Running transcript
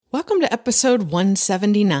Welcome to episode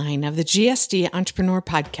 179 of the GSD Entrepreneur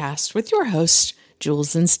Podcast with your hosts,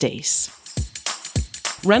 Jules and Stace.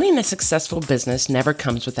 Running a successful business never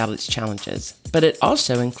comes without its challenges, but it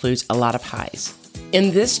also includes a lot of highs.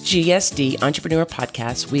 In this GSD Entrepreneur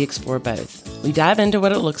Podcast, we explore both. We dive into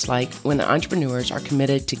what it looks like when entrepreneurs are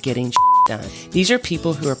committed to getting done. These are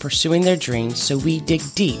people who are pursuing their dreams, so we dig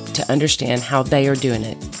deep to understand how they are doing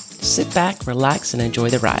it. Sit back, relax, and enjoy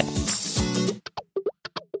the ride.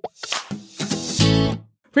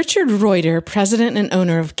 Richard Reuter, president and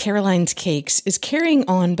owner of Caroline's Cakes, is carrying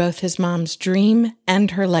on both his mom's dream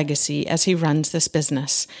and her legacy as he runs this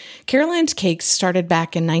business. Caroline's Cakes started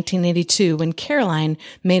back in 1982 when Caroline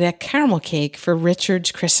made a caramel cake for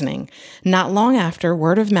Richard's christening. Not long after,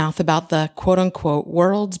 word of mouth about the quote-unquote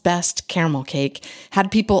world's best caramel cake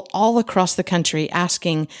had people all across the country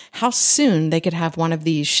asking how soon they could have one of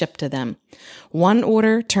these shipped to them. One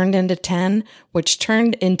order turned into 10, which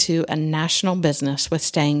turned into a national business with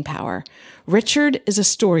staying power. Richard is a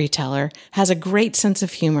storyteller, has a great sense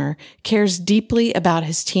of humor, cares deeply about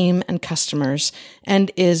his team and customers,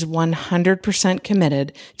 and is 100%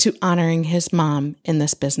 committed to honoring his mom in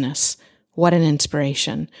this business. What an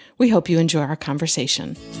inspiration. We hope you enjoy our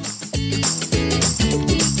conversation.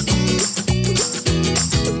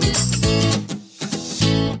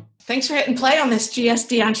 Thanks for hitting play on this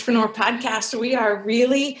GSD Entrepreneur Podcast. We are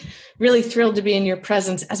really thrilled to be in your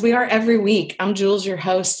presence, as we are every week. I'm Jules, your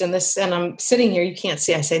host, and I'm sitting here. You can't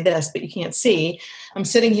see, I say this, but you can't see. I'm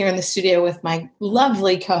sitting here in the studio with my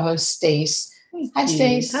lovely co-host, Stace. Hi,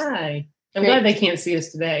 Stace. Hi. I'm glad they can't see us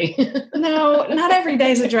today. No, not every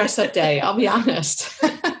day is a dress-up day, I'll be honest.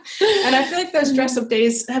 And I feel like those dress-up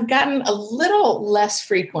days have gotten a little less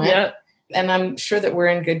frequent. Yep. And I'm sure that we're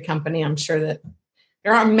in good company. I'm sure that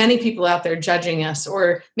there aren't many people out there judging us,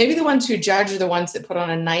 or maybe the ones who judge are the ones that put on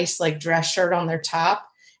a nice dress shirt on their top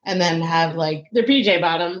and then have their PJ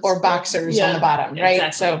bottoms or boxers on the bottom, right?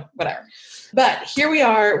 Exactly. So whatever. But here we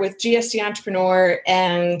are with GSD Entrepreneur,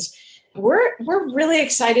 and we're really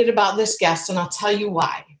excited about this guest, and I'll tell you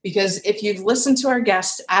why. Because if you've listened to our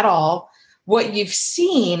guest at all, what you've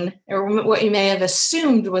seen or what you may have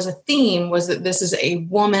assumed was a theme was that this is a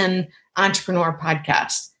woman entrepreneur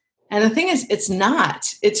podcast. And the thing is, it's not.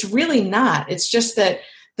 It's really not. It's just that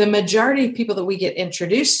the majority of people that we get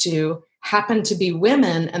introduced to happen to be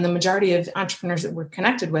women, and the majority of entrepreneurs that we're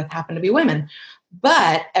connected with happen to be women.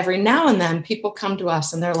 But every now and then, people come to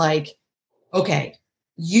us and they're like, okay,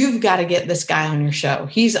 you've got to get this guy on your show.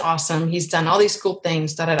 He's awesome. He's done all these cool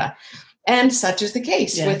things, da-da-da. And such is the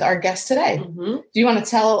case with our guest today. Mm-hmm. Do you want to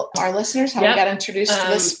tell our listeners how we got introduced to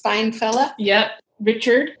this fine fella? Yep.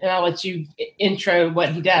 Richard, and I'll let you intro what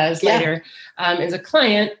he does later, is a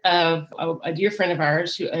client of a dear friend of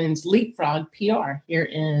ours who owns Leapfrog PR here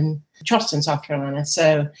in Charleston, South Carolina.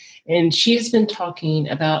 And she's been talking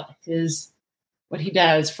about what he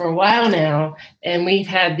does for a while now. And we've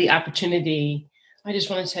had the opportunity, I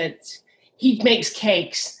just want to say, he makes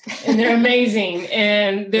cakes and they're amazing.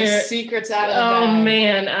 And they're the secrets out of the bag. Oh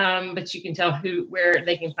man. But you can tell where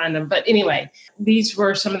they can find them. But anyway, these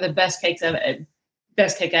were some of the best cake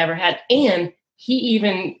I ever had. And he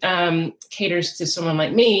even caters to someone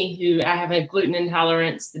like me who I have a gluten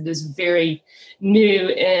intolerance that is very new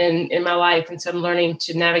in my life. And so I'm learning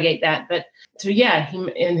to navigate that. But so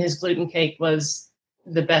his gluten cake was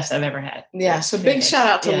the best I've ever had. Yeah. So big shout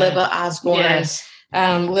out to Libba Osborne. Yes.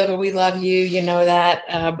 Libba, we love you. You know that,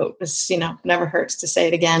 but it's, never hurts to say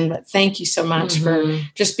it again. But thank you so much for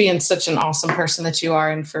just being such an awesome person that you are,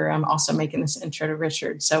 and for also making this intro to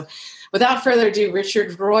Richard. So without further ado,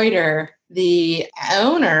 Richard Reuter, the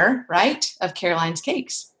owner, right, of Caroline's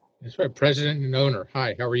Cakes. That's right. President and owner.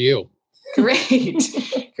 Hi, how are you?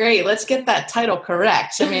 Great. Great. Let's get that title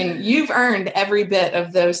correct. I mean, you've earned every bit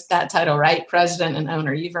of that title, right? President and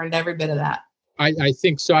owner. You've earned every bit of that. I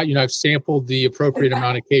think so. I've sampled the appropriate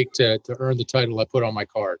amount of cake to earn the title I put on my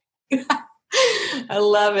card. I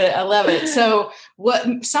love it. I love it. So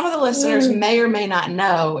what some of the listeners may or may not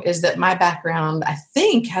know is that my background, I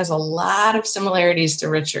think, has a lot of similarities to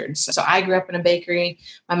Richard's. So I grew up in a bakery.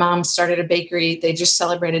 My mom started a bakery. They just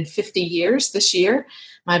celebrated 50 years this year.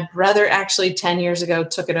 My brother actually 10 years ago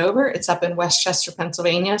took it over. It's up in Westchester,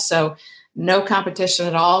 Pennsylvania. So no competition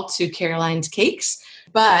at all to Caroline's Cakes.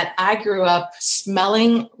 But I grew up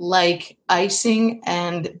smelling like icing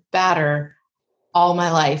and batter all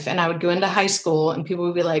my life. And I would go into high school and people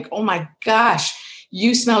would be like, oh my gosh,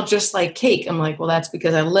 you smell just like cake. I'm like, well, that's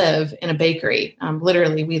because I live in a bakery.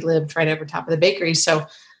 Literally, we lived right over top of the bakery. So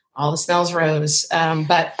all the smells rose.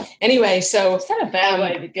 But anyway, so it's not a bad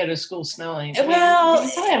way to go to school smelling. Well,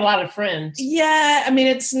 you probably have a lot of friends. Yeah. I mean,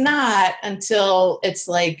 it's not until it's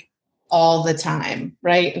like all the time.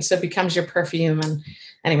 Right. And so it becomes your perfume. And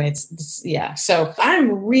anyway, it's yeah. So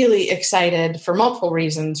I'm really excited for multiple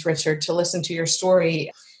reasons, Richard, to listen to your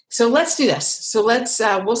story. So let's do this. So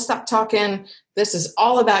we'll stop talking. This is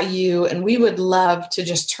all about you. And we would love to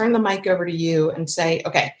just turn the mic over to you and say,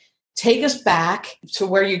 okay, take us back to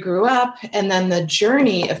where you grew up and then the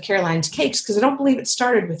journey of Caroline's Cakes, because I don't believe it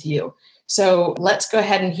started with you. So let's go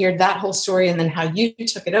ahead and hear that whole story and then how you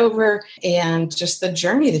took it over and just the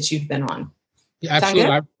journey that you've been on. Yeah,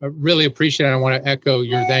 absolutely. I really appreciate it. I want to echo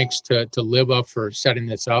your thanks to Libba for setting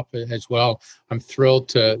this up as well. I'm thrilled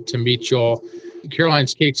to meet you all.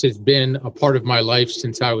 Caroline's Cakes has been a part of my life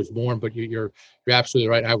since I was born, but you're absolutely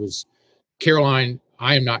right. I was Caroline.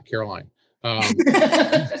 I am not Caroline.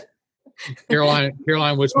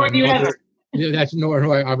 Caroline was my mother. That's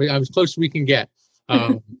I was close as we can get.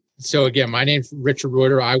 So again, my name's Richard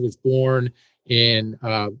Reuter. I was born in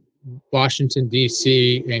Washington,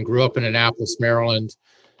 D.C. and grew up in Annapolis, Maryland.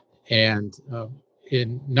 And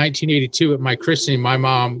in 1982 at my christening, my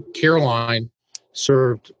mom, Caroline,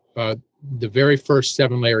 served the very first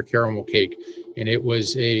 7-layer caramel cake. And it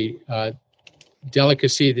was a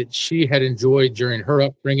delicacy that she had enjoyed during her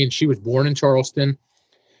upbringing. She was born in Charleston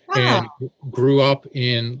and grew up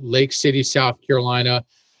in Lake City, South Carolina.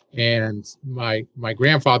 And my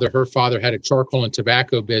grandfather, her father, had a charcoal and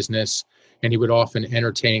tobacco business, and he would often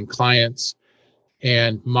entertain clients.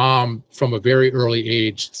 And Mom, from a very early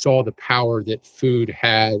age, saw the power that food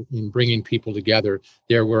had in bringing people together.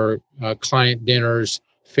 There were client dinners,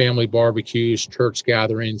 family barbecues, church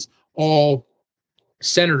gatherings, all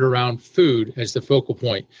centered around food as the focal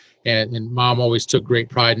point. And Mom always took great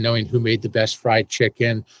pride in knowing who made the best fried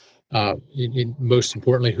chicken, and most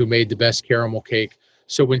importantly, who made the best caramel cake.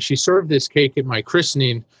 So when she served this cake at my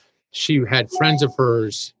christening, she had friends of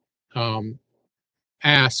hers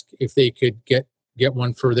ask if they could get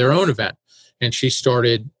one for their own event. And she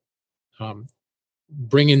started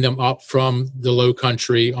bringing them up from the Low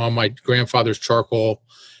Country on my grandfather's charcoal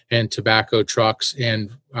and tobacco trucks.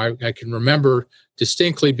 And I can remember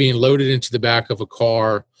distinctly being loaded into the back of a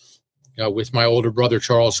car with my older brother,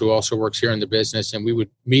 Charles, who also works here in the business. And we would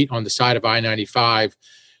meet on the side of I-95,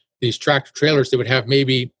 these tractor trailers that would have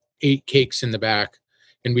maybe 8 cakes in the back.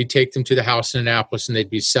 And we'd take them to the house in Annapolis, and they'd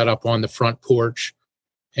be set up on the front porch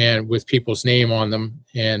and with people's name on them.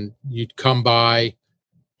 And you'd come by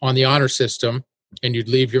on the honor system, and you'd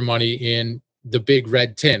leave your money in the big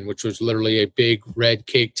red tin, which was literally a big red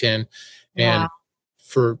cake tin. And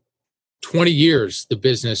for 20 years, the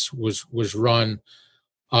business was run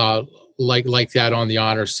like that on the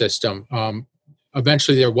honor system.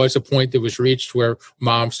 Eventually, there was a point that was reached where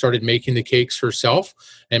Mom started making the cakes herself.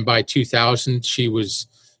 And by 2000, she was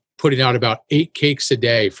putting out about 8 cakes a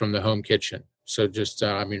day from the home kitchen. So just,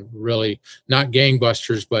 really not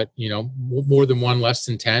gangbusters, but, more than 1, less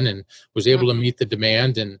than 10, and was able to meet the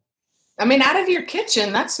demand. And out of your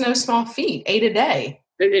kitchen, that's no small feat, 8 a day.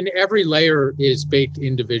 And every layer is baked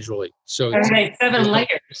individually. So it's 7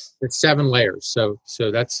 layers. It's 7 layers.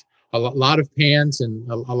 So that's a lot of pans and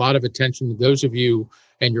a lot of attention. To those of you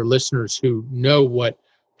and your listeners who know what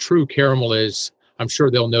true caramel is, I'm sure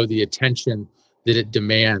they'll know the attention that it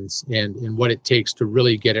demands and what it takes to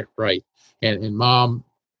really get it right. And Mom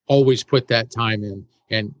always put that time in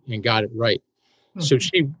and got it right. Mm-hmm. So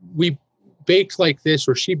she baked like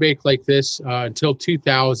this until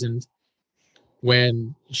 2000,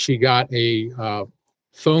 when she got a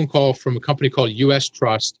phone call from a company called U.S.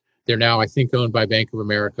 Trust. They're now, I think, owned by Bank of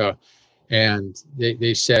America. And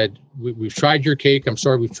they said, we've tried your cake. I'm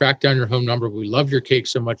sorry, we've tracked down your home number. We love your cake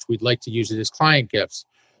so much, we'd like to use it as client gifts.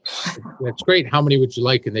 That's great. How many would you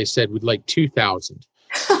like? And they said, we'd like 2,000.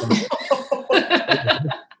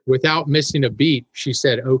 Without missing a beat, she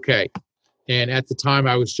said, okay. And at the time,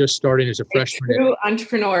 I was just starting as a freshman. True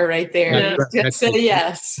entrepreneur right there. Just say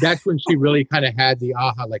yes. That's when she really kind of had the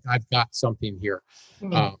aha, like, I've got something here.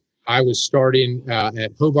 Mm-hmm. I was starting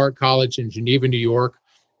at Hobart College in Geneva, New York,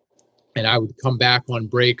 and I would come back on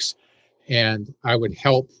breaks, and I would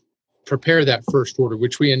help prepare that first order,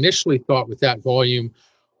 which we initially thought with that volume,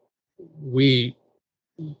 we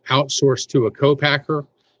outsourced to a co-packer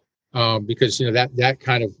because that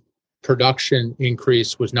kind of production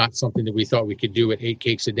increase was not something that we thought we could do at 8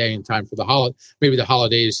 cakes a day in time for the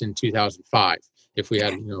holidays in 2005, if we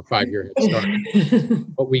had a 5-year head start.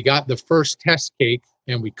 But we got the first test cake,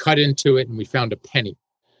 and we cut into it, and we found a penny.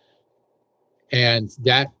 And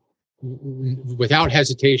that, without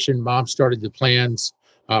hesitation, Mom started the plans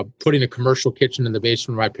putting a commercial kitchen in the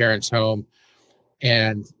basement of my parents' home.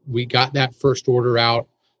 And we got that first order out,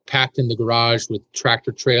 packed in the garage with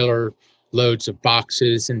tractor trailer loads of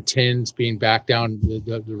boxes and tins being backed down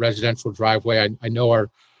the residential driveway. I know our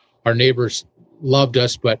neighbors loved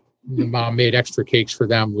us, but Mom made extra cakes for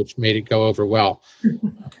them, which made it go over well.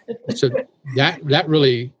 So that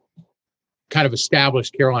really kind of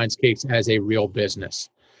established Caroline's Cakes as a real business.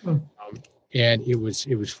 And it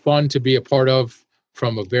was fun to be a part of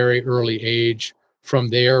from a very early age. From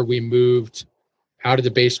there, we moved out of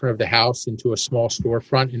the basement of the house into a small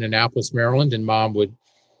storefront in Annapolis, Maryland, and Mom would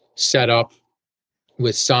set up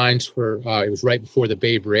with signs for, it was right before the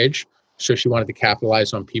Bay Bridge. So she wanted to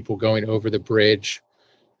capitalize on people going over the bridge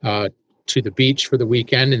to the beach for the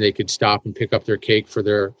weekend, and they could stop and pick up their cake for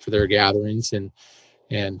their gatherings.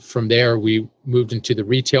 And from there, we moved into the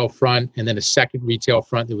retail front, and then a second retail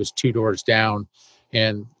front that was 2 doors down.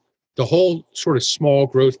 And the whole sort of small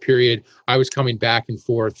growth period, I was coming back and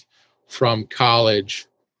forth from college,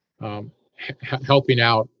 helping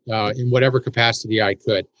out in whatever capacity I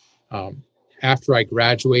could. After I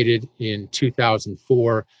graduated in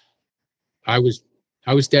 2004, I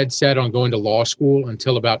was dead set on going to law school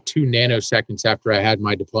until about 2 nanoseconds after I had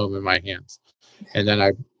my diploma in my hands. And then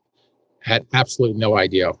I had absolutely no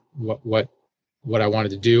idea what I wanted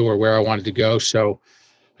to do or where I wanted to go. So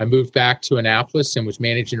I moved back to Annapolis and was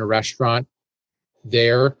managing a restaurant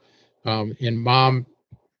there. And Mom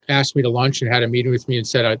asked me to lunch and had a meeting with me and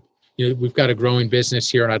said, we've got a growing business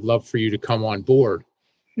here and I'd love for you to come on board.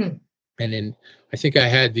 And then I think I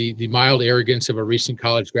had the mild arrogance of a recent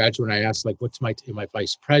college graduate. And I asked, what's my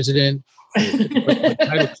vice president?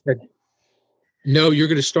 I said, no, you're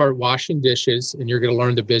going to start washing dishes and you're going to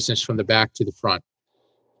learn the business from the back to the front.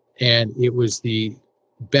 And it was the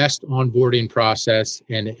best onboarding process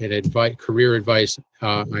and career advice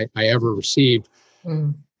I ever received,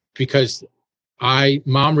 because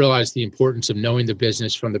Mom realized the importance of knowing the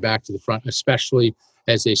business from the back to the front, especially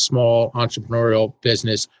as a small entrepreneurial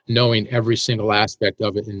business, knowing every single aspect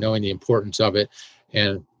of it and knowing the importance of it.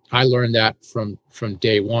 And I learned that from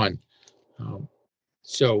day one.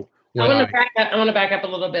 So I want to back up a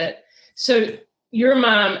little bit. So your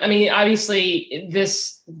mom, I mean, obviously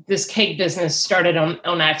this cake business started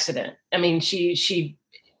on accident. I mean, she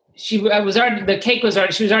was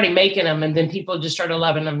already making them, and then people just started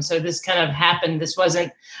loving them. So this kind of happened. This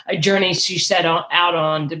wasn't a journey she set out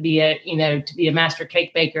on to be a master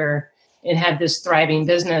cake baker and have this thriving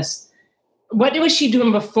business. What was she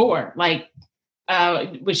doing before?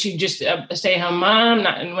 Was she just a stay-at-home mom?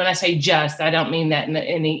 And when I say just, I don't mean that in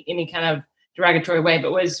any kind of derogatory way,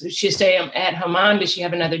 but was she a stay-at-home mom? Did she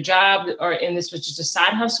have another job, and this was just a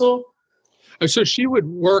side hustle? So she would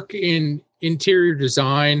work in interior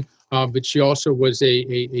design, but she also was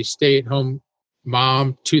a stay-at-home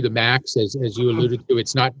mom to the max, as you alluded to.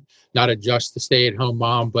 It's not just a stay-at-home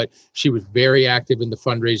mom, but she was very active in the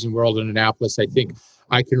fundraising world in Annapolis. I think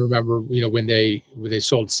I can remember, when they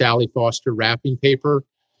sold Sally Foster wrapping paper.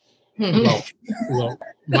 Well,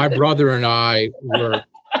 my brother and I were,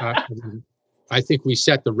 I think we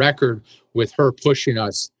set the record with her pushing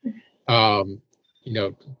us,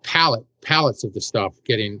 pallets of the stuff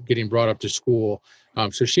getting brought up to school.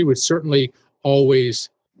 So she was certainly always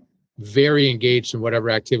very engaged in whatever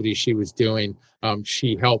activity she was doing.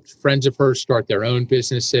 She helped friends of hers start their own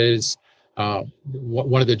businesses.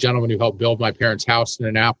 One of the gentlemen who helped build my parents' house in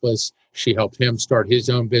Annapolis, she helped him start his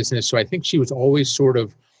own business. So I think she was always sort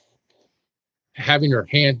of having her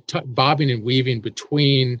hand bobbing and weaving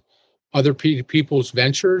between other people's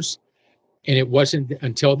ventures. And it wasn't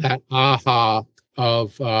until that aha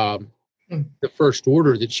of the first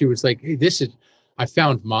order that she was like, hey, I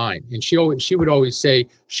found mine. And she would always say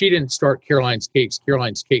she didn't start Caroline's Cakes.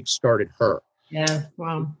 Caroline's Cakes started her. Yeah.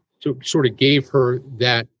 Wow. So it sort of gave her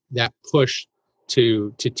that push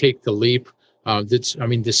to take the leap. That's,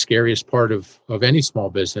 the scariest part of any small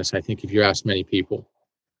business, I think, if you ask many people.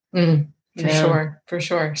 For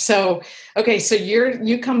sure. So, okay. So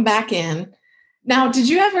you come back in. Now, did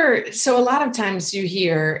you ever, so a lot of times you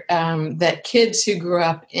hear that kids who grew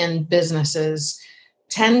up in businesses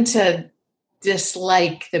tend to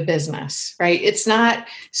dislike the business, right? It's not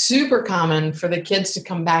super common for the kids to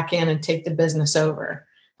come back in and take the business over.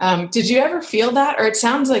 Did you ever feel that? Or it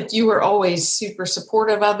sounds like you were always super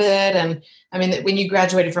supportive of it. And when you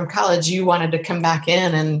graduated from college, you wanted to come back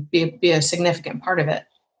in and be a significant part of it.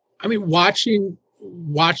 Watching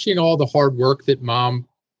all the hard work that Mom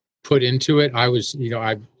put into it,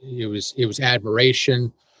 it was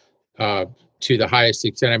admiration to the highest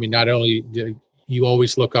extent. Not only do you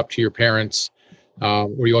always look up to your parents,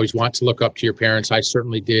 or you always want to look up to your parents. I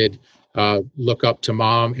certainly did look up to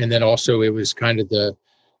mom. And then also it was kind of the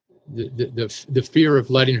fear of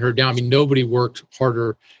letting her down. I mean, nobody worked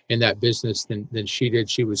harder in that business than she did.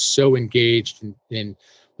 She was so engaged and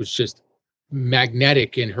was just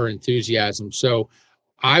magnetic in her enthusiasm. So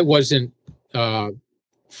I wasn't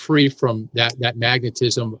free from that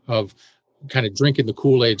magnetism of kind of drinking the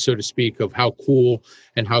Kool-Aid, so to speak, of how cool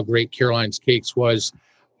and how great Caroline's Cakes was.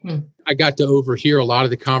 I got to overhear a lot of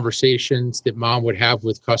the conversations that mom would have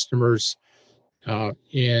with customers.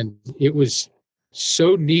 And it was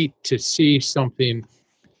so neat to see something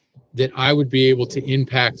that I would be able to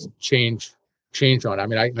impact change on. I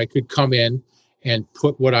mean, I could come in and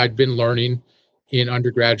put what I'd been learning in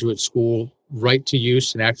undergraduate school right to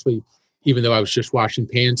use. And actually, even though I was just washing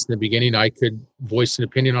pans in the beginning, I could voice an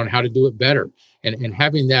opinion on how to do it better. And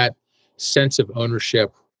having that sense of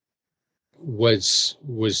ownership was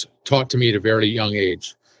taught to me at a very young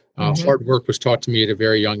age. Hard work was taught to me at a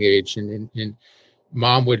very young age. And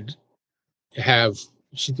mom would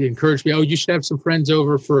she'd encourage me, oh, you should have some friends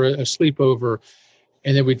over for a sleepover.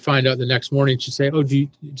 And then we'd find out the next morning, she'd say, oh,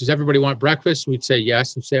 does everybody want breakfast? We'd say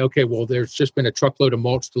yes. And say, okay, well, there's just been a truckload of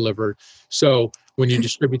mulch delivered. So when you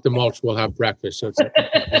distribute the mulch, we'll have breakfast. So it's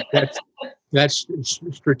like, that's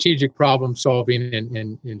strategic problem solving.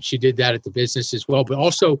 And she did that at the business as well, but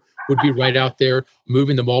also would be right out there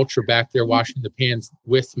moving the mulch or back there washing the pans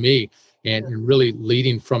with me and really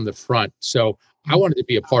leading from the front. So I wanted to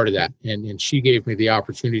be a part of that. And she gave me the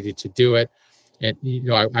opportunity to do it. And, you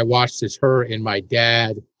know, I watched as her and my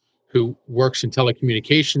dad, who works in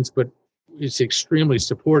telecommunications, but is extremely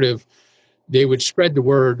supportive. They would spread the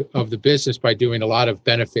word of the business by doing a lot of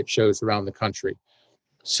benefit shows around the country.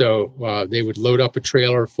 So they would load up a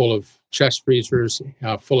trailer full of chest freezers,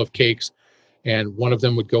 full of cakes. And one of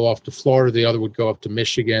them would go off to Florida. The other would go up to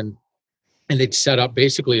Michigan. And they'd set up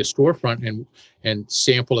basically a storefront and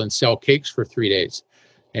sample and sell cakes for 3 days.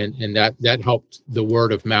 And that helped the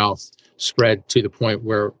word of mouth spread to the point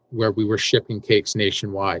where we were shipping cakes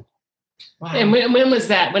nationwide. Wow. And when was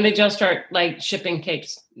that? When did y'all start like shipping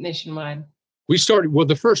cakes nationwide? We started, well,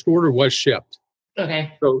 the first order was shipped.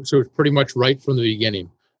 Okay. So it was pretty much right from the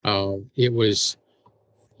beginning. It was,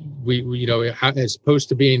 we you know, as opposed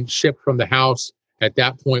to being shipped from the house, at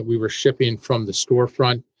that point we were shipping from the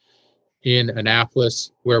storefront in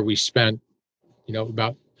Annapolis, where we spent, you know,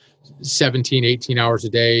 about 17, 18 hours a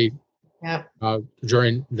day. Yep.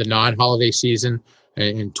 During the non-holiday season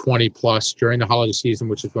and 20 plus during the holiday season,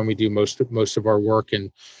 which is when we do most of our work.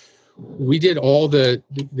 And we did all the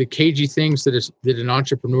cagey things that an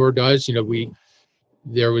entrepreneur does. You know,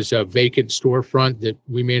 there was a vacant storefront that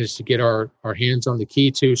we managed to get our hands on the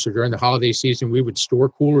key to. So during the holiday season, we would store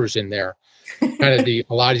coolers in there. Kind of a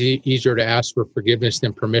lot easier to ask for forgiveness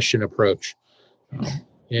than permission approach.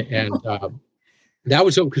 That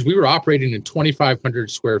was because we were operating in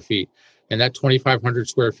 2,500 square feet. And that 2,500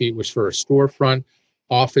 square feet was for a storefront,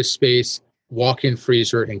 office space, walk-in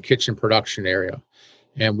freezer, and kitchen production area.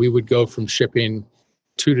 And we would go from shipping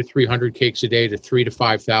 200 to 300 cakes a day to 3,000 to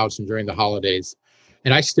 5,000 during the holidays.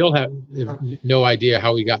 And I still have no idea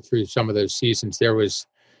how we got through some of those seasons. There was,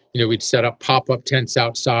 you know, we'd set up pop-up tents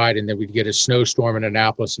outside, and then we'd get a snowstorm in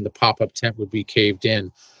Annapolis, and the pop-up tent would be caved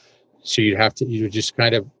in. So you would just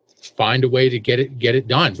kind of find a way to get it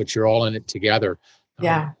done, but you're all in it together.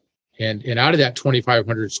 Yeah. And out of that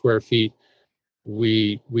 2,500 square feet,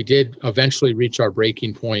 we did eventually reach our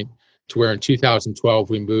breaking point to where in 2012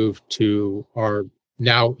 we moved to our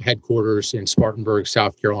now headquarters in Spartanburg,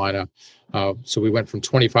 South Carolina. So we went from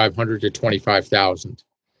 2,500 to 25,000.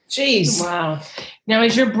 Jeez. Wow. Now,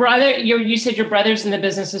 is your brother, you said your brother's in the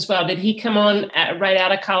business as well. Did he come on right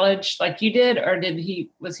out of college like you did, or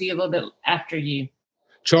was he a little bit after you?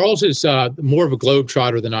 Charles is more of a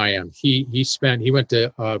globetrotter than I am. He went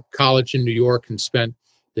to college in New York and spent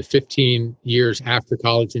the 15 years after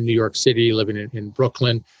college in New York City, living in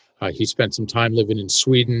Brooklyn. He spent some time living in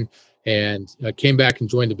Sweden and came back and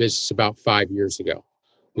joined the business about 5 years ago,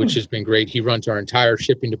 which has been great. He runs our entire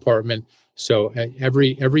shipping department. So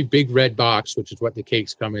every big red box, which is what the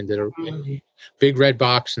cakes come in, that are big red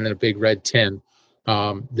box and then a big red tin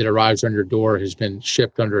that arrives on your door, has been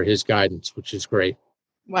shipped under his guidance, which is great.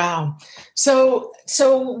 Wow. So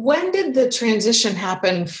when did the transition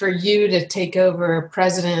happen for you to take over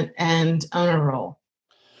president and owner role?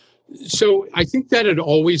 So I think that had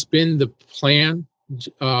always been the plan.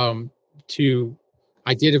 I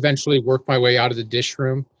did eventually work my way out of the dish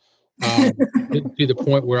room to the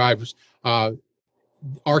point where I was,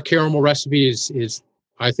 our caramel recipe is,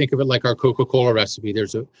 I think of it like our Coca-Cola recipe.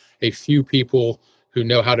 There's a few people who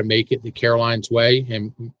know how to make it the Caroline's way.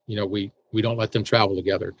 And, you know, we We don't let them travel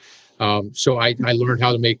together. So I learned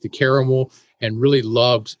how to make the caramel and really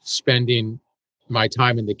loved spending my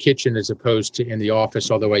time in the kitchen as opposed to in the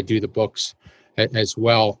office, although I do the books as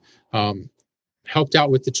well. Helped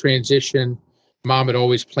out with the transition. Mom had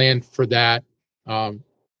always planned for that.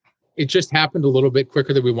 It just happened a little bit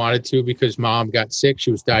quicker than we wanted to because Mom got sick.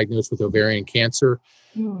 She was diagnosed with ovarian cancer.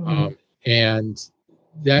 And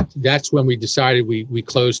that's when we decided we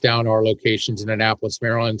closed down our locations in Annapolis,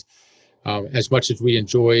 Maryland. As much as we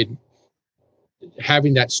enjoyed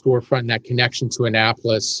having that storefront and that connection to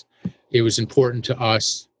Annapolis, it was important to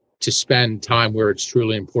us to spend time where it's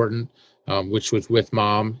truly important, which was with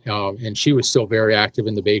Mom. And she was still very active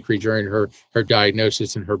in the bakery during her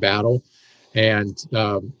diagnosis and her battle. And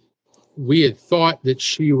we had thought that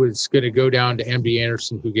she was going to go down to MD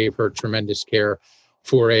Anderson, who gave her tremendous care,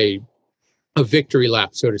 for a victory lap,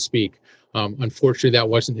 so to speak. Unfortunately, that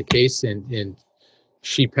wasn't the case. And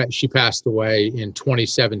she passed away in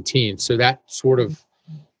 2017. So that sort of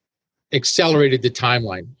accelerated the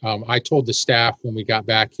timeline. I told the staff when we got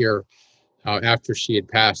back here after she had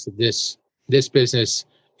passed that this business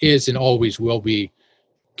is and always will be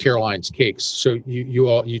Caroline's Cakes. So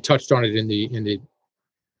you touched on it in the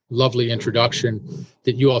lovely introduction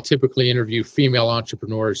that you all typically interview female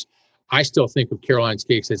entrepreneurs. I still think of Caroline's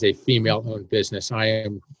Cakes as a female-owned business. I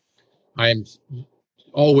am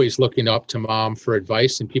always looking up to Mom for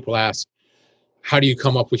advice, and people ask, how do you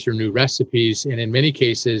come up with your new recipes? And in many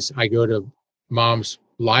cases, I go to Mom's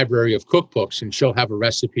library of cookbooks, and she'll have a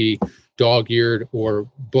recipe dog-eared or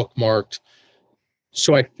bookmarked.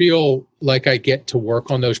 So I feel like I get to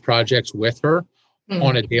work on those projects with her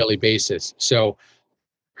on a daily basis. So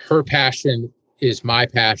her passion is my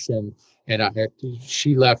passion, and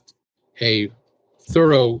she left a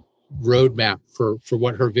thorough roadmap for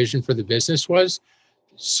what her vision for the business was.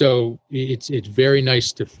 So it's very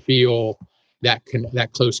nice to feel that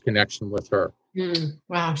close connection with her.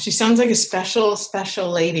 Wow, she sounds like a special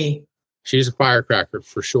lady. She's a firecracker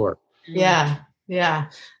for sure. Yeah.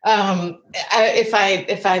 If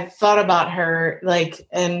I thought about her,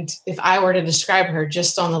 and if I were to describe her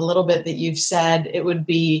just on the little bit that you've said, it would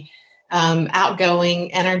be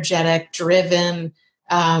outgoing, energetic, driven,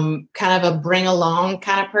 kind of a bring along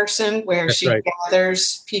kind of person, where That's she right.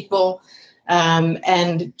 gathers people,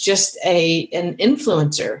 and just an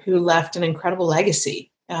influencer who left an incredible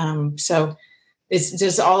legacy. So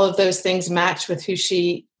does all of those things match with who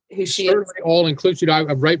she Certainly is? all includes. I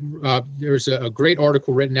write. There's a great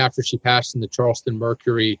article written after she passed in the Charleston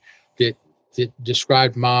Mercury that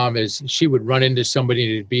described Mom as she would run into somebody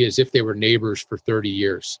and it'd be as if they were neighbors for 30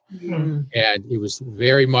 years. And it was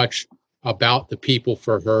very much about the people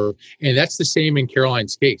for her. And that's the same in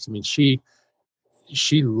Caroline's Cakes. I mean, she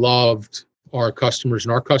loved our customers,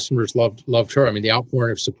 and our customers loved her. I mean, the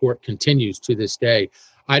outpouring of support continues to this day.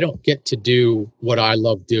 I don't get to do what I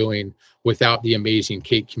love doing without the amazing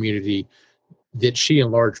cake community that she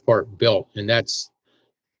in large part built. And that's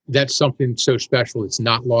something so special. It's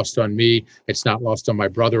not lost on me. It's not lost on my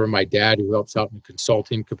brother or my dad, who helps out in a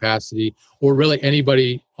consulting capacity, or really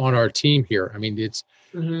anybody on our team here. I mean, it's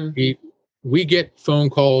we get phone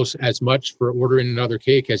calls as much for ordering another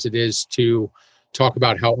cake as it is to talk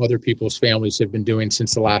about how other people's families have been doing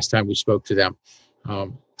since the last time we spoke to them.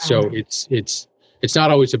 So it's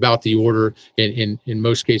not always about the order. In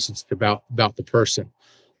most cases, it's about the person.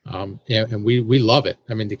 And we love it.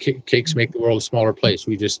 I mean, the cakes make the world a smaller place.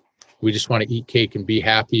 We just want to eat cake and be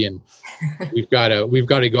happy. And we've got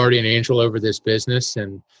a guardian angel over this business.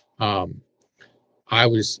 And my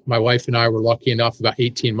wife and I were lucky enough about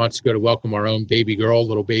 18 months ago to welcome our own baby girl,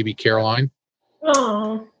 little baby Caroline.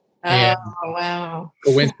 Oh, wow.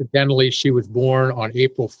 Coincidentally, she was born on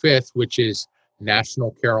April 5th, which is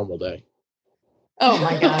National Caramel Day. Oh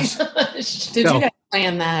my gosh. Did you guys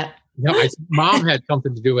plan that? No, Mom had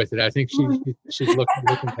something to do with it. I think she's looking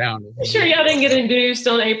down. You sure y'all didn't get induced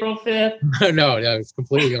on April 5th? No, it's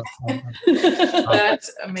completely.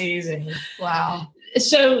 That's amazing. Wow.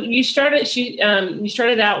 So you started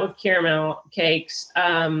out with caramel cakes.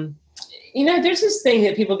 There's this thing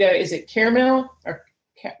that people go, is it caramel or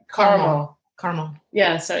caramel? Caramel.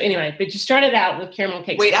 Yeah. So anyway, but you started out with caramel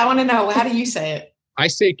cakes. Wait, I want to know, how do you say it? I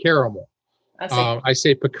say caramel. I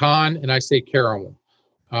say pecan, and I say caramel.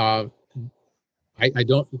 I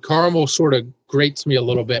don't. Caramel sort of grates me a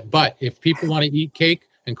little bit, but if people want to eat cake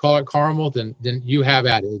and call it caramel, then you have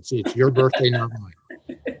at it. It's your birthday, not mine.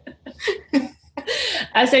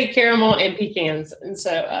 I say caramel and pecans, and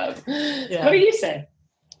so what do you say?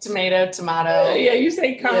 Tomato. Yeah, you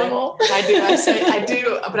say caramel. Yeah, I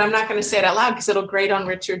do, but I'm not going to say it out loud because it'll grate on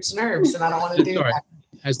Richard's nerves, and I don't want to do that.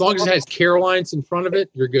 As long as it has Caroline's in front of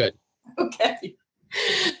it, you're good. Okay.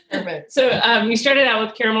 Perfect. So you started out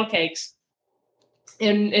with caramel cakes.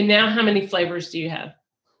 And now how many flavors do you have?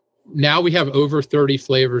 Now we have over 30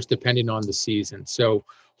 flavors depending on the season. So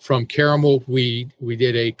from caramel, we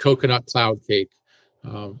did a coconut cloud cake,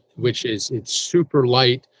 which it's super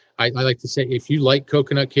light. I like to say, if you like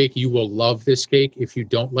coconut cake, you will love this cake. If you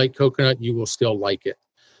don't like coconut, you will still like it.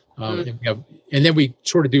 And then we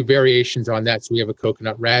sort of do variations on that. So we have a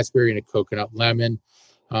coconut raspberry and a coconut lemon.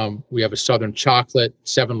 We have a southern chocolate,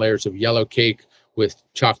 7 layers of yellow cake with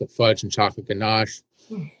chocolate fudge and chocolate ganache.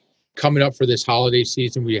 Coming up for this holiday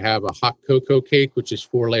season, we have a hot cocoa cake, which is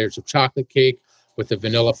 4 layers of chocolate cake with a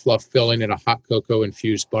vanilla fluff filling and a hot cocoa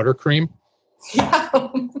infused buttercream. Yeah.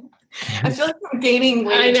 I feel like I'm gaining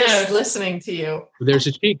weight just listening to you. There's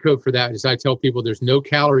a cheat code for that. As I tell people, there's no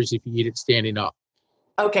calories if you eat it standing up.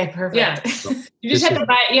 Okay, perfect. Yeah. So you just have to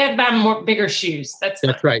buy more bigger shoes. That's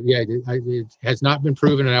right. Yeah, it has not been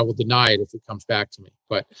proven, and I will deny it if it comes back to me.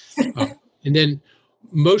 But and then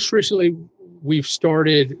most recently, we've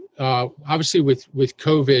started obviously with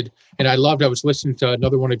COVID, and I was listening to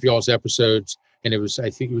another one of y'all's episodes, and I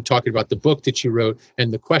think you were talking about the book that you wrote,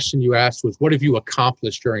 and the question you asked was, what have you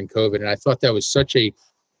accomplished during COVID? And I thought that was such a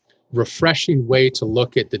refreshing way to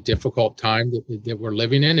look at the difficult time that we're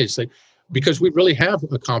living in. It's like, because we really have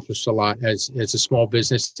accomplished a lot as a small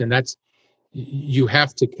business, and you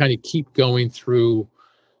have to kind of keep going through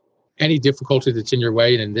any difficulty that's in your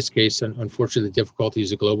way. And in this case, unfortunately, the difficulty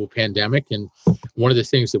is a global pandemic. And one of the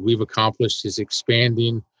things that we've accomplished is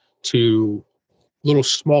expanding to little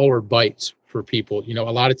smaller bites for people. A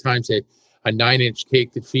lot of times a 9-inch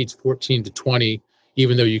cake that feeds 14 to 20,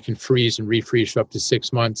 even though you can freeze and refreeze for up to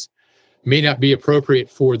 6 months, may not be appropriate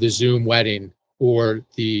for the Zoom wedding or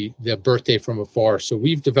the birthday from afar. So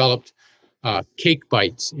we've developed cake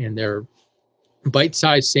bites, and they're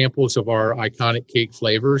bite-sized samples of our iconic cake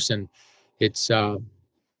flavors, and it's our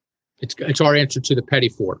answer to the petit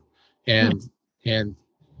four, and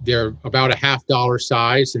they're about a $50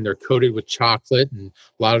 size, and they're coated with chocolate, and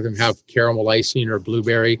a lot of them have caramel icing or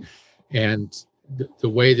blueberry. And the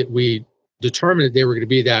way that we determined that they were going to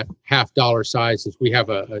be that $50 size is we have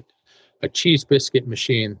a cheese biscuit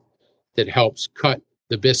machine that helps cut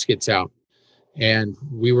the biscuits out, and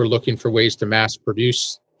we were looking for ways to mass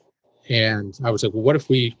produce. And I was like, well, what if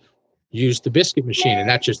we use the biscuit machine? And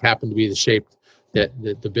that just happened to be the shape that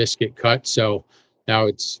the biscuit cut. So now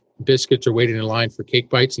biscuits are waiting in line for cake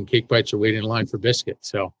bites, and cake bites are waiting in line for biscuits.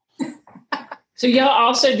 So y'all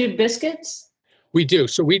also do biscuits? We do.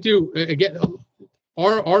 So we do, again,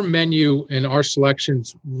 our menu and our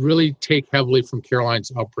selections really take heavily from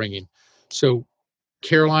Caroline's upbringing. So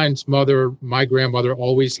Caroline's mother, my grandmother,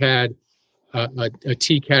 always had a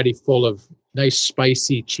tea caddy full of nice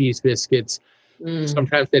spicy cheese biscuits.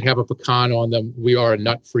 Sometimes they'd have a pecan on them. We are a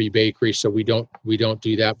nut-free bakery, so we don't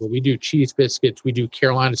do that. But we do cheese biscuits. We do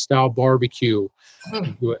Carolina-style barbecue.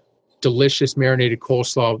 We do a delicious marinated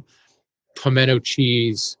coleslaw, pimento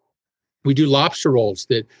cheese. We do lobster rolls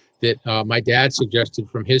that my dad suggested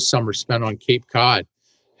from his summer spent on Cape Cod.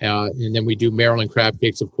 And then we do Maryland crab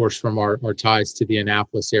cakes, of course, from our ties to the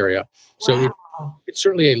Annapolis area. So it's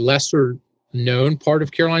certainly a lesser known part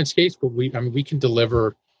of Caroline's cakes, but we can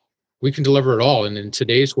deliver it all. And in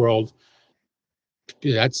today's world,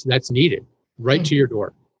 that's needed right to your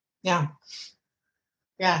door. Yeah.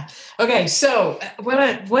 Okay. So what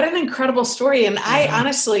an incredible story. And I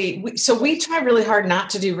honestly, we try really hard not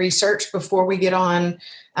to do research before we get on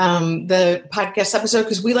the podcast episode,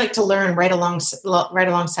 because we like to learn right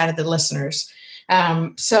alongside of the listeners.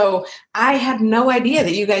 So I had no idea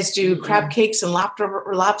that you guys do crab cakes and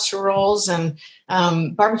lobster rolls and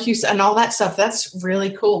barbecues and all that stuff. That's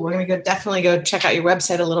really cool. We're going to definitely go check out your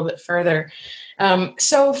website a little bit further.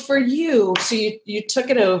 So for you, you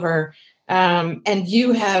took it over, and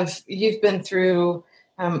you've been through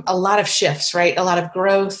a lot of shifts, right? A lot of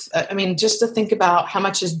growth. Just to think about how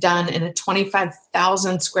much is done in a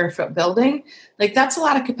 25,000 square foot building, like that's a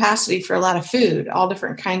lot of capacity for a lot of food, all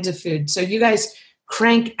different kinds of food. So you guys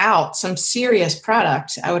crank out some serious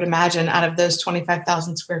product, I would imagine, out of those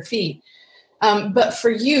 25,000 square feet. But for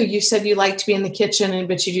you said you like to be in the kitchen,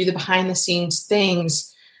 but you do the behind the scenes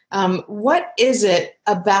things. What is it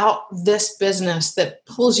about this business that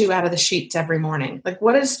pulls you out of the sheets every morning? Like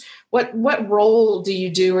what role do you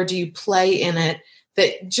do, or do you play in it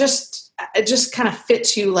that just kind of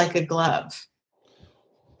fits you like a glove?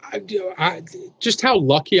 Just how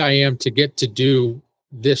lucky I am to get to do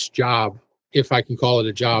this job, if I can call it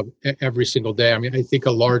a job, every single day. I think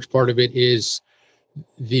a large part of it is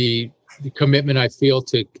the commitment I feel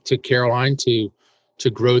to Caroline to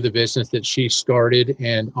grow the business that she started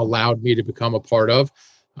and allowed me to become a part of.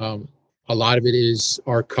 A lot of it is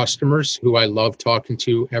our customers who I love talking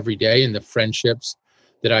to every day, and the friendships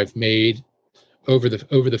that I've made over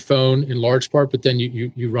the phone in large part. But then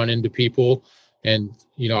you run into people, and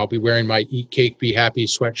I'll be wearing my Eat Cake Be Happy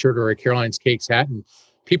sweatshirt or a Caroline's Cakes hat, and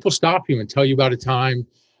people stop you and tell you about a time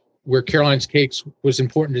where Caroline's Cakes was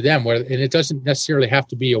important to them. And it doesn't necessarily have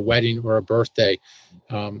to be a wedding or a birthday.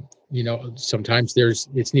 Sometimes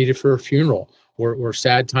it's needed for a funeral or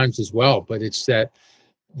sad times as well. But it's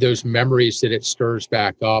those memories that it stirs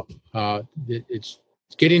back up. It's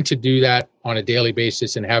getting to do that on a daily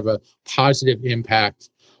basis and have a positive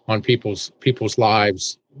impact on people's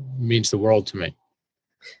lives means the world to me.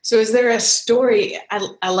 So is there a story?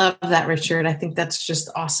 I love that, Richard. I think that's just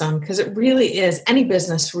awesome, because it really is, any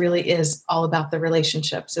business really is all about the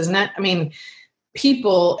relationships, isn't it? I mean,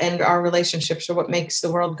 people and our relationships are what makes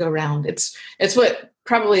the world go round. It's what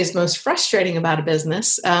probably is most frustrating about a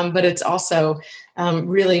business, but it's also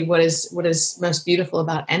really what is most beautiful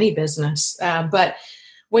about any business. But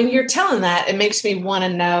when you're telling that, it makes me want to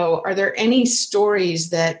know, are there any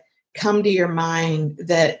stories that come to your mind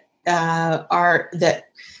that that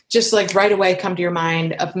just like right away come to your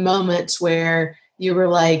mind of moments where you were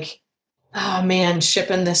like, oh man,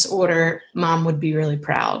 shipping this order, Mom would be really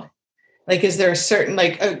proud? Like, is there a certain,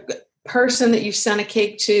 like, a person that you sent a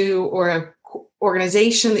cake to, or a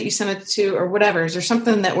organization that you sent it to, or whatever? Is there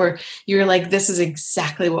something that you're like, this is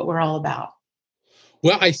exactly what we're all about?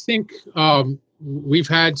 Well, I think we've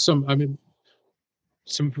had some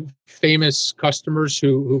famous customers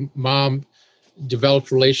who Mom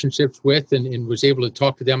developed relationships with and was able to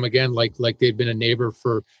talk to them again like they've been a neighbor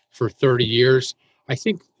for 30 years. I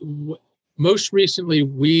think most recently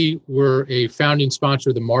we were a founding sponsor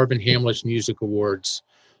of the Marvin Hamlisch Music Awards.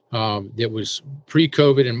 That was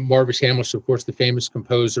pre-COVID, and Marvin Hamlisch, of course, the famous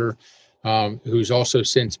composer, who's also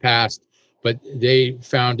since passed, but they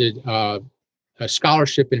founded a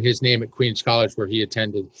scholarship in his name at Queens College where he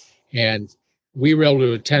attended. And we were able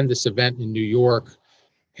to attend this event in New York,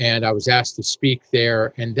 and I was asked to speak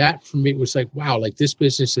there. And that for me was like, wow, like this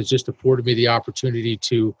business has just afforded me the opportunity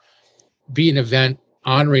to be an event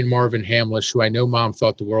honoring Marvin Hamlisch, who I know Mom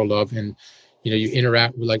thought the world of. And, you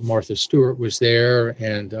interact with, like, Martha Stewart was there,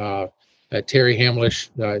 and Terry Hamlisch,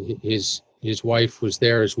 his wife, was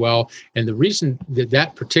there as well. And the reason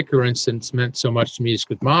that particular instance meant so much to me is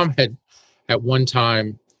because Mom had, at one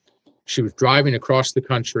time, she was driving across the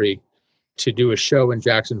country to do a show in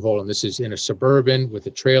Jackson Hole, and this is in a suburban with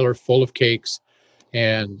a trailer full of cakes.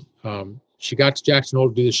 And she got to Jackson Hole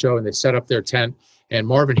to do the show, and they set up their tent, and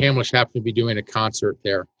Marvin Hamlisch happened to be doing a concert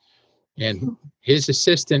there. And his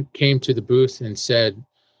assistant came to the booth and said,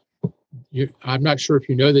 I'm not sure if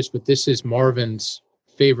you know this, but this is Marvin's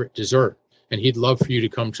favorite dessert, and he'd love for you to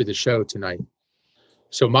come to the show tonight.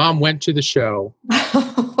 So Mom went to the show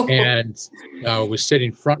and was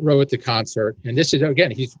sitting front row at the concert. And this is,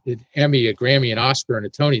 again, he's an Emmy, a Grammy, an Oscar, and a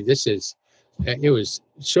Tony. It was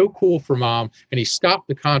so cool for Mom. And he stopped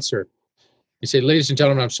the concert. He said, ladies and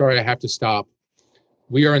gentlemen, I'm sorry I have to stop.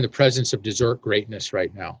 We are in the presence of dessert greatness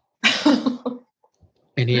right now.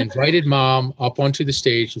 And he invited Mom up onto the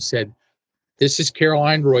stage. He said, this is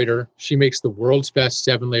Caroline Reuter. She makes the world's best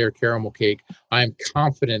 7-layer caramel cake. I am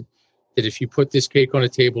confident that if you put this cake on a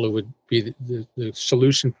table, it would be the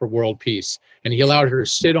solution for world peace. And he allowed her to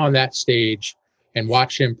sit on that stage and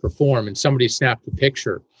watch him perform. And somebody snapped a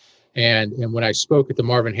picture. And when I spoke at the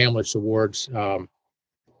Marvin Hamlisch Awards,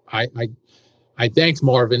 I thanked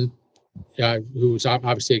Marvin, who's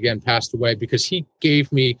obviously, again, passed away, because he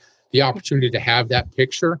gave me the opportunity to have that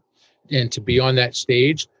picture and to be on that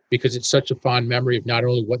stage, because it's such a fond memory of not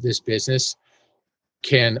only what this business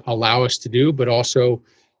can allow us to do, but also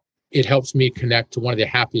it helps me connect to one of the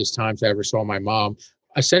happiest times I ever saw my mom,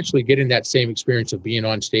 essentially getting that same experience of being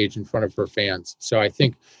on stage in front of her fans. So I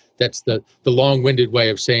think that's the long-winded way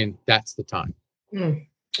of saying that's the time.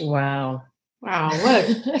 Wow. Wow. What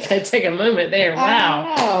I gotta take a moment there.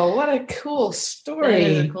 Wow. Wow. What a cool story. That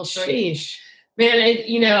is a cool story. Sheesh. Man,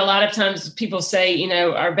 a lot of times people say,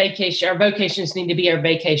 our vocations need to be our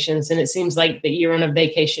vacations. And it seems like that you're on a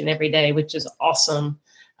vacation every day, which is awesome.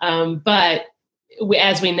 But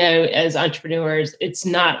as we know, as entrepreneurs, it's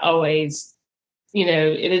not always,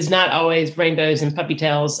 it is not always rainbows and puppy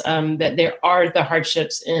tails, that there are the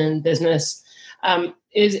hardships in business. Are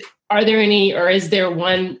there any, or is there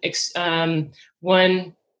one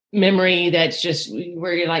memory that's just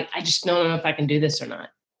where you're like, I just don't know if I can do this or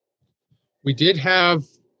not? We did have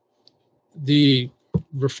the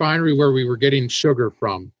refinery where we were getting sugar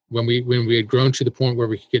from when we had grown to the point where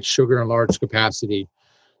we could get sugar in large capacity.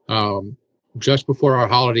 Just before our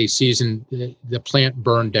holiday season, the plant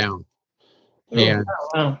burned down. And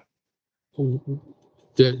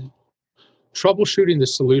the troubleshooting the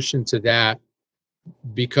solution to that,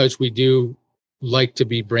 because we do like to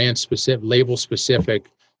be brand specific, label specific,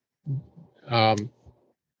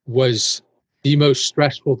 was the most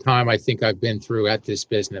stressful time I think I've been through at this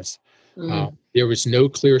business. There was no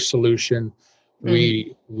clear solution.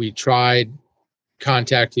 We tried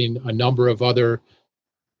contacting a number of other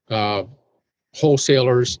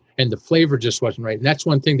wholesalers, and the flavor just wasn't right. And that's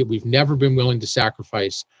one thing that we've never been willing to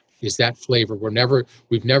sacrifice, is that flavor.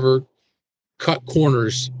 We've never cut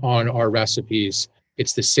corners on our recipes.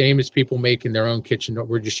 It's the same as people make in their own kitchen, but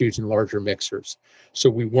we're just using larger mixers. So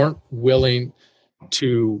we weren't willing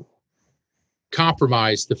to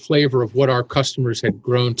compromise the flavor of what our customers had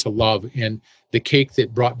grown to love and the cake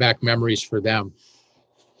that brought back memories for them.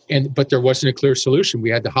 But there wasn't a clear solution. We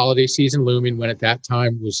had the holiday season looming, when at that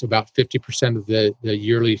time was about 50% of the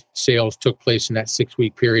yearly sales took place in that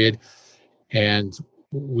 6-week period. And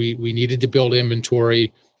we needed to build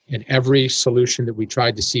inventory, and every solution that we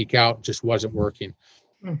tried to seek out just wasn't working.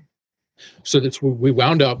 So that's we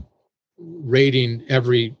wound up raiding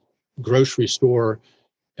every grocery store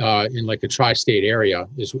in like a tri-state area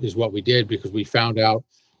is what we did, because we found out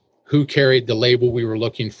who carried the label we were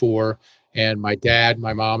looking for. And my dad,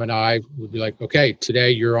 my mom, and I would be like, okay,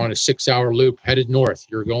 today you're on a 6-hour loop headed north.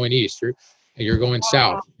 You're going east, you're going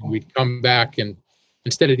south. And we'd come back, and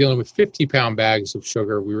instead of dealing with 50-pound bags of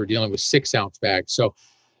sugar, we were dealing with 6-ounce bags. So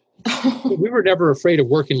we were never afraid of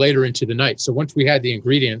working later into the night. So once we had the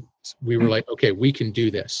ingredients, we were like, okay, we can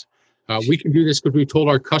do this. We can do this because we told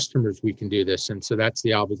our customers we can do this. And so that's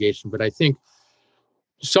the obligation. But I think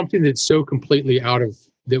something that was so completely out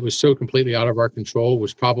of our control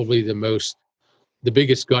was probably the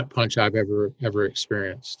biggest gut punch I've ever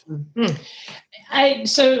experienced.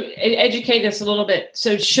 So educate us a little bit.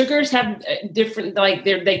 So sugars have different, like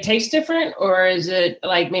they taste different, or is it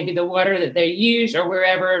like maybe the water that they use or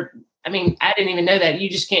wherever? I mean, I didn't even know that. You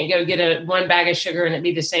just can't go get one bag of sugar and it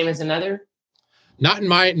be the same as another. Not in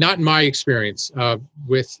my experience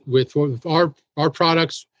with our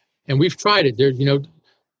products, and we've tried it. There,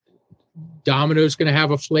 Domino's going to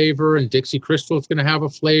have a flavor, and Dixie Crystal is going to have a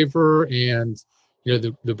flavor, and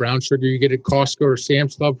the brown sugar you get at Costco or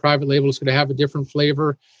Sam's Club private label is going to have a different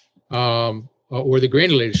flavor, or the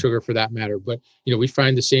granulated sugar for that matter. But we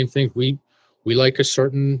find the same thing. We like a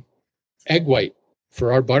certain egg white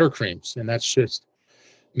for our buttercreams, and that's just,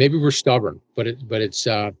 maybe we're stubborn, but it's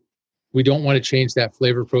we don't want to change that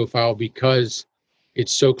flavor profile because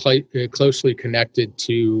it's so closely connected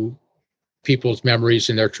to people's memories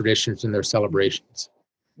and their traditions and their celebrations.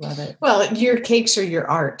 Love it. Well, your cakes are your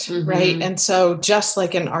art, right? And so just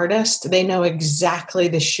like an artist, they know exactly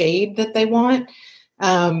the shade that they want.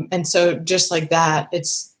 And so just like that,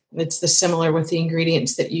 it's the similar with the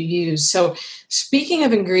ingredients that you use. So speaking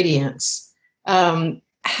of ingredients,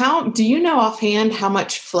 how do you know offhand how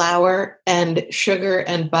much flour and sugar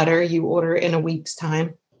and butter you order in a week's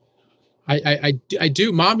time? I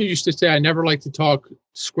do. Mom used to say I never like to talk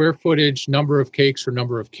square footage, number of cakes, or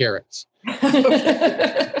number of carrots.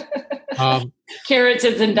 Carrots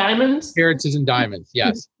as in diamonds? Carrots as in diamonds,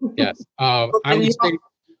 yes. Yes. I would say,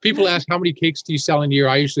 people ask, how many cakes do you sell in a year?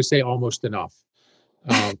 I usually say almost enough.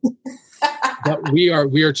 But we are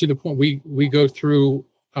to the point, we go through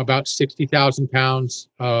about 60,000 pounds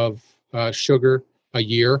of sugar a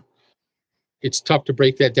year. It's tough to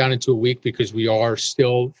break that down into a week because we are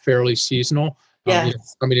still fairly seasonal.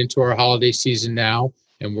 Coming into our holiday season now,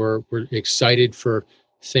 and we're excited for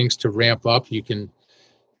things to ramp up. You can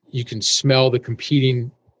smell the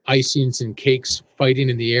competing icings and cakes fighting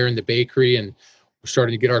in the air in the bakery, and we're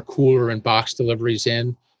starting to get our cooler and box deliveries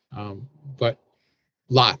in. But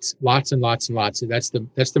lots and lots and lots. That's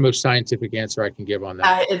the most scientific answer I can give on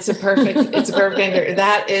that. It's a perfect answer.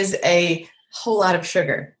 That is a whole lot of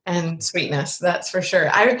sugar and sweetness. That's for sure.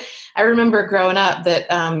 I remember growing up that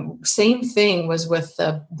same thing was with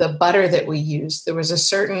the butter that we used. There was a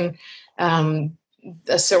certain, and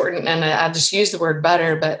I just use the word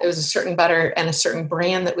butter, but it was a certain butter and a certain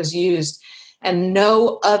brand that was used, and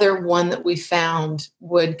no other one that we found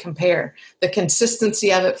would compare. The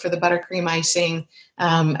consistency of it for the buttercream icing.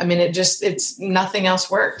 It's nothing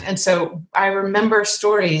else worked. And so I remember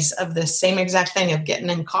stories of the same exact thing, of getting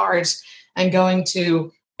in cars and going to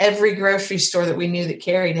every grocery store that we knew that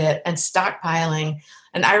carried it and stockpiling.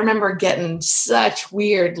 And I remember getting such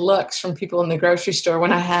weird looks from people in the grocery store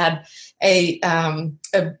when I had a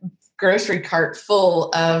grocery cart full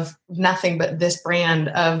of nothing but this brand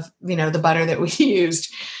of, the butter that we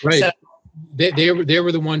used. Right. So, they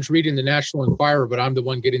were the ones reading the National Enquirer, but I'm the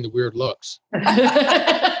one getting the weird looks.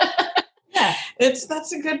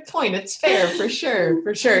 That's a good point. It's fair for sure.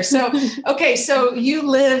 For sure. So, okay. So you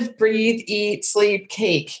live, breathe, eat, sleep,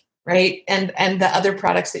 cake, right? And the other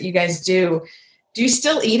products that you guys do you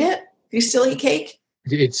still eat it? Do you still eat cake?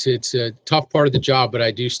 It's a tough part of the job, but I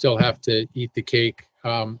do still have to eat the cake.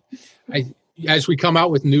 As we come out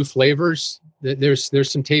with new flavors,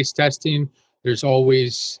 there's some taste testing. There's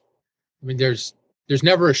always, there's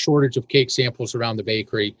never a shortage of cake samples around the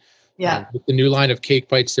bakery. Yeah. With the new line of cake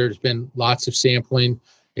bites, there's been lots of sampling.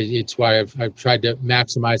 It's why I've tried to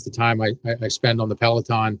maximize the time I spend on the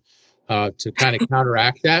Peloton to kind of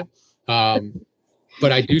counteract that.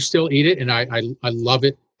 But I do still eat it, and I love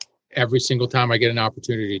it every single time I get an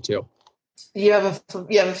opportunity to. You have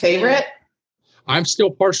a favorite? I'm still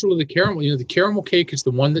partial to the caramel. The caramel cake is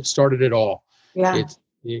the one that started it all. Yeah.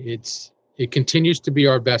 It continues to be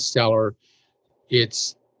our best seller.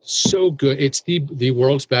 It's so good. It's the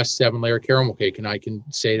world's best 7-layer caramel cake, and I can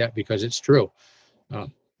say that because it's true.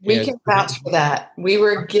 We can vouch for that. We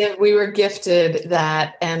were gifted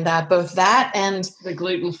that, and both that and the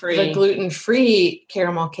gluten-free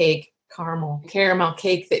caramel cake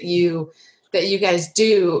that you guys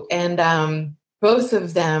do, and both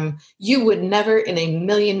of them, you would never in a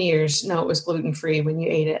million years know it was gluten-free when you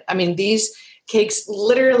ate it. I mean, these cakes,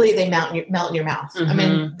 literally, they melt in your mouth. Mm-hmm. I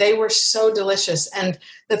mean, they were so delicious. And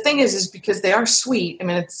the thing is because they are sweet. I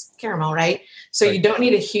mean, it's caramel, right? So You don't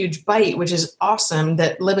need a huge bite, which is awesome.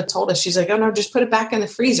 That Libba told us, she's like, oh no, just put it back in the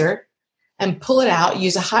freezer and pull it out,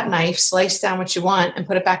 use a hot knife, slice down what you want and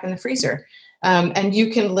put it back in the freezer. And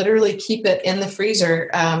you can literally keep it in the freezer,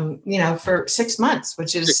 for 6 months,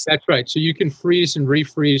 which is... That's right. So you can freeze and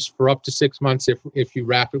refreeze for up to 6 months if you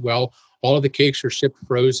wrap it well. All of the cakes are shipped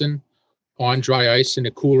frozen on dry ice in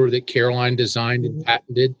a cooler that Caroline designed and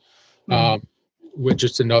patented, with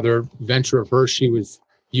just another venture of hers.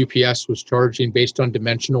 UPS was charging based on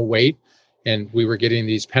dimensional weight, and we were getting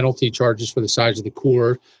these penalty charges for the size of the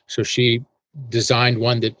cooler. So she designed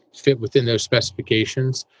one that fit within those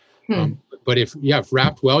specifications. But if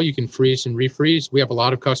wrapped well, you can freeze and refreeze. We have a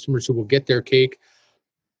lot of customers who will get their cake,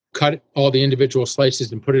 cut all the individual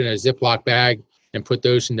slices and put it in a Ziploc bag and put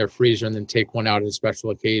those in their freezer and then take one out at a special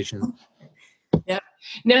occasion. Yeah.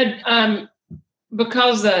 Now,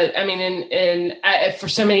 because for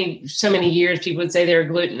so many years, people would say they're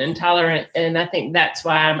gluten intolerant, and I think that's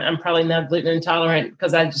why I'm probably not gluten intolerant,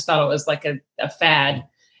 because I just thought it was like a fad.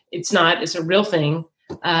 It's not. It's a real thing,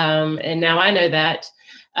 and now I know that.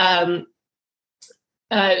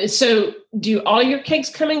 So, do all your cakes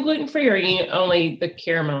come in gluten free, or are you only the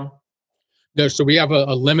caramel? No, so we have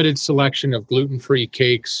a limited selection of gluten free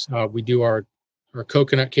cakes. We do our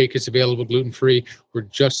coconut cake is available gluten-free. We're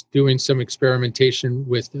just doing some experimentation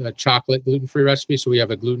with chocolate gluten-free recipe. So we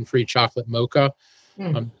have a gluten-free chocolate mocha,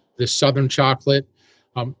 the Southern chocolate.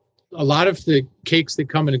 A lot of the cakes that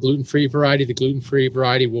come in a gluten-free variety, the gluten-free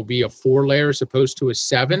variety will be a 4-layer as opposed to a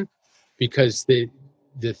 7, because the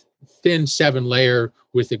thin 7-layer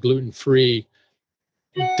with the gluten-free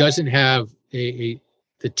doesn't have the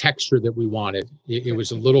texture that we wanted. It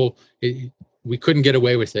was a little... we couldn't get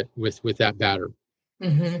away with it with that batter.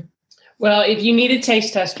 Mm-hmm. Well, if you need a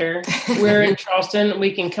taste tester, we're in Charleston.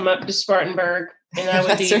 We can come up to Spartanburg, and I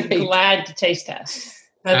would be glad to taste test.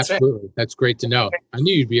 Absolutely. Right. That's great to know. I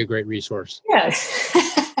knew you'd be a great resource. Yes.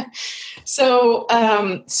 So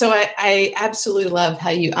I absolutely love how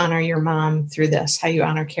you honor your mom through this, how you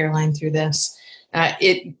honor Caroline through this.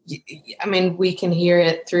 We can hear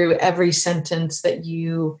it through every sentence that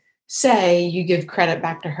you say. You give credit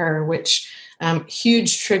back to her, which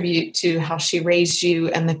huge tribute to how she raised you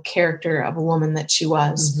and the character of a woman that she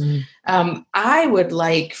was. Mm-hmm. I would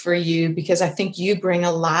like for you, because I think you bring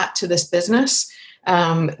a lot to this business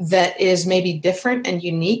that is maybe different and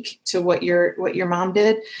unique to what your mom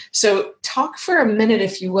did. So talk for a minute,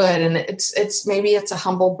 if you would. And it's a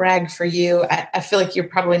humble brag for you. I feel like you're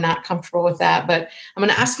probably not comfortable with that, but I'm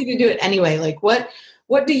going to ask you to do it anyway. Like what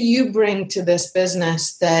do you bring to this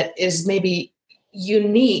business that is maybe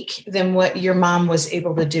unique than what your mom was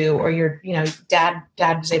able to do, or your dad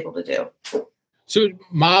was able to do? So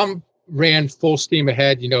mom ran full steam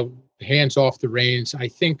ahead, hands off the reins. I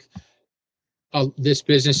think this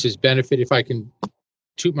business has benefited, if I can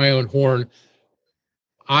toot my own horn.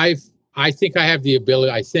 I think I have the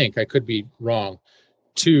ability, I think I could be wrong,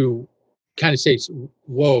 to kind of say,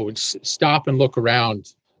 whoa, stop and look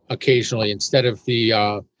around occasionally, instead of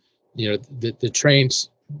the trains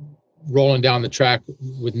rolling down the track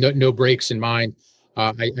with no brakes in mind.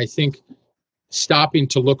 I think stopping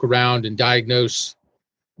to look around and diagnose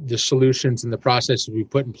the solutions and the processes we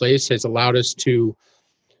put in place has allowed us to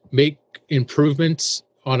make improvements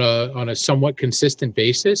on a somewhat consistent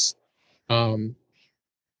basis.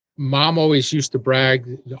 Mom always used to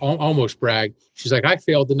brag, almost brag. She's like, I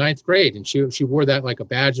failed the 9th grade. And she wore that like a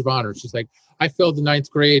badge of honor. She's like, I failed the 9th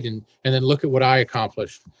grade and then look at what I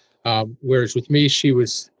accomplished. Whereas with me, she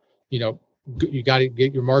was, you got to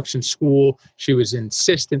get your marks in school. She was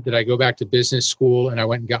insistent that I go back to business school, and I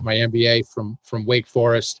went and got my MBA from Wake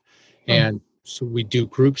Forest. And so we do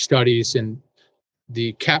group studies, and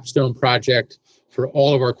the capstone project for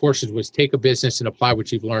all of our courses was take a business and apply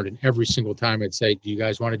what you've learned. And every single time I'd say, do you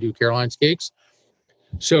guys want to do Caroline's Cakes?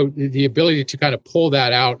 So the ability to kind of pull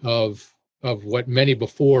that out of what many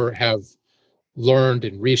before have learned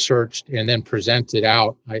and researched and then present it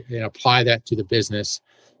out and apply that to the business.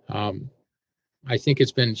 I think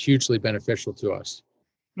it's been hugely beneficial to us.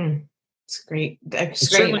 It's great. That's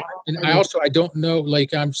great. And I don't know,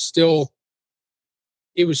 like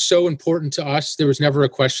it was so important to us. There was never a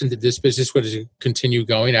question that this business would continue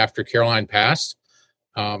going after Caroline passed.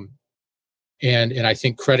 And I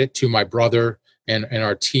think credit to my brother and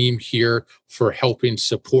our team here for helping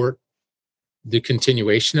support the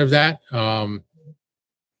continuation of that.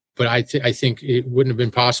 But I think it wouldn't have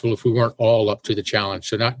been possible if we weren't all up to the challenge.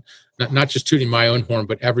 So not just tooting my own horn,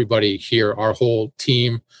 but everybody here, our whole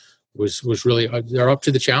team was really, they're up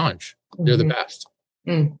to the challenge. They're the best.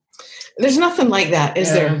 There's nothing like that,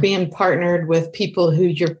 is there? Being partnered with people who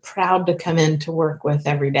you're proud to come in to work with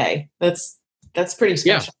every day. That's pretty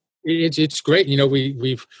special. Yeah, it's great.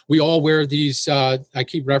 We all wear these. I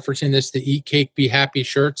keep referencing this: the "Eat Cake, Be Happy"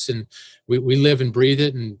 shirts, and we live and breathe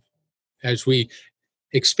it. And as we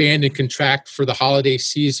expand and contract for the holiday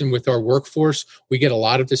season with our workforce, we get a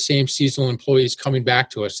lot of the same seasonal employees coming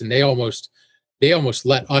back to us, and they almost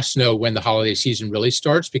let us know when the holiday season really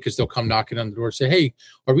starts, because they'll come knocking on the door and say, hey,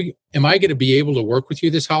 am I going to be able to work with you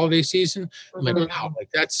this holiday season? I'm like, wow,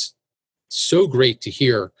 that's so great to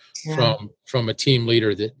hear from a team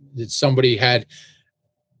leader that somebody had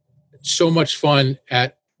so much fun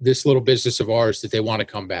at this little business of ours that they want to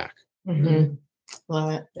come back.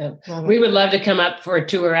 Love it. We would love to come up for a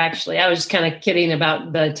tour, actually. I was just kind of kidding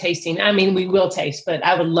about the tasting. I mean, we will taste, but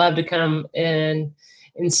I would love to come and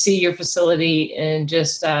see your facility and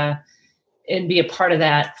just and be a part of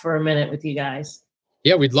that for a minute with you guys.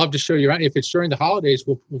 Yeah, we'd love to show you around. If it's during the holidays,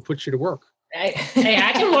 we'll put you to work. Hey,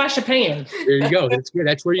 I can wash a pan. There you go. That's good.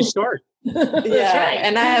 That's where you start. That's right.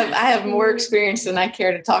 And I have more experience than I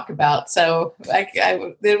care to talk about. So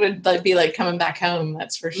it would be like coming back home.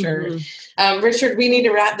 That's for sure. Richard, we need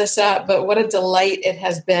to wrap this up, but what a delight it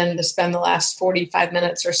has been to spend the last 45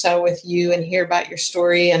 minutes or so with you and hear about your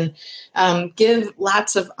story, and give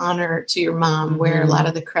lots of honor to your mom, where a lot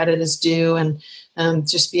of the credit is due, and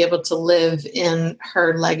just be able to live in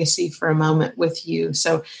her legacy for a moment with you.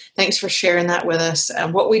 So thanks for sharing that with us.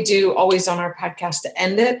 What we do always on our podcast to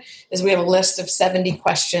end it is we have a list of 70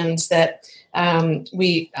 questions that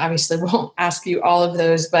we obviously won't ask you all of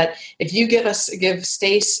those, but if you give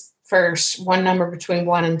Stace first one number between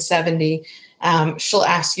 1 and 70, she'll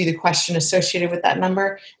ask you the question associated with that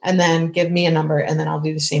number, and then give me a number, and then I'll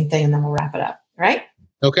do the same thing, and then we'll wrap it up. All right?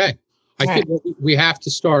 Okay. I think we have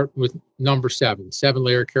to start with number 7.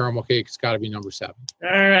 7-layer caramel cake. It's got to be number 7. All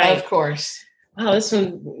right. Of course. Wow, this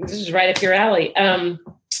is right up your alley.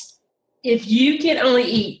 If you could only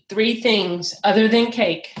eat 3 things other than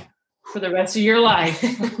cake for the rest of your life,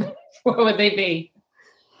 what would they be?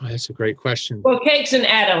 Oh, that's a great question. Well, cake's an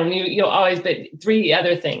add-on. You'll always, but 3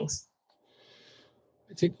 other things.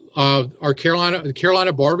 I think our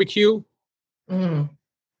Carolina barbecue.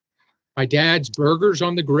 My dad's burgers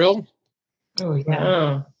on the grill. Oh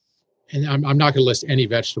yeah. And I'm not going to list any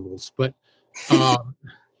vegetables, but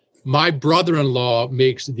my brother-in-law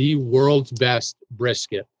makes the world's best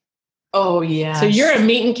brisket. Oh yeah. So you're a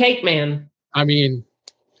meat and cake man. I mean,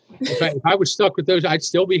 if I was stuck with those, I'd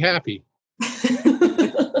still be happy.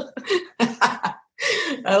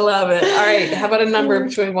 I love it. All right. How about a number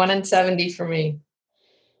between 1 and 70 for me?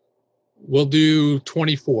 We'll do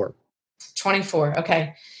 24. 24.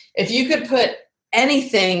 Okay. If you could put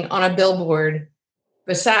anything on a billboard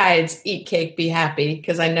besides Eat Cake, Be Happy,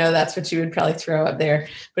 because I know that's what you would probably throw up there,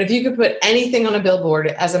 but if you could put anything on a billboard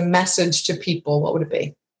as a message to people, what would it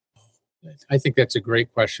be? I think that's a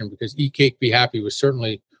great question, because Eat Cake, Be Happy was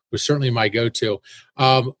certainly my go-to.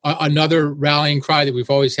 Another rallying cry that we've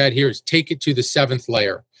always had here is take it to the 7th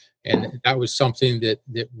layer. And that was something that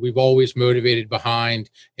we've always motivated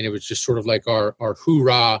behind. And it was just sort of like our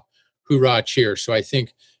hoorah cheer. So I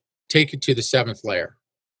think take it to the 7th layer.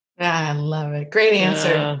 I love it. Great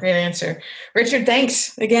answer. Great answer. Richard,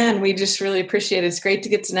 thanks again. We just really appreciate it. It's great to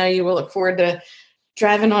get to know you. We'll look forward to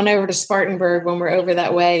driving on over to Spartanburg when we're over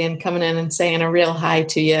that way and coming in and saying a real hi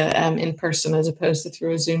to you in person as opposed to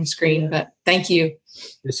through a Zoom screen. But thank you.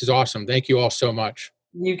 This is awesome. Thank you all so much.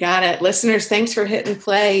 You got it. Listeners, thanks for hitting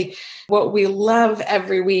play. What we love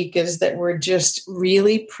every week is that we're just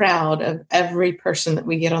really proud of every person that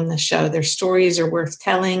we get on the show. Their stories are worth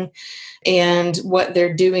telling, and what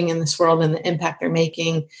they're doing in this world and the impact they're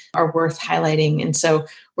making are worth highlighting. And so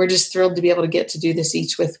we're just thrilled to be able to get to do this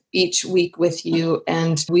each week with you.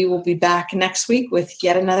 And we will be back next week with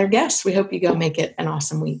yet another guest. We hope you go make it an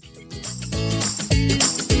awesome week.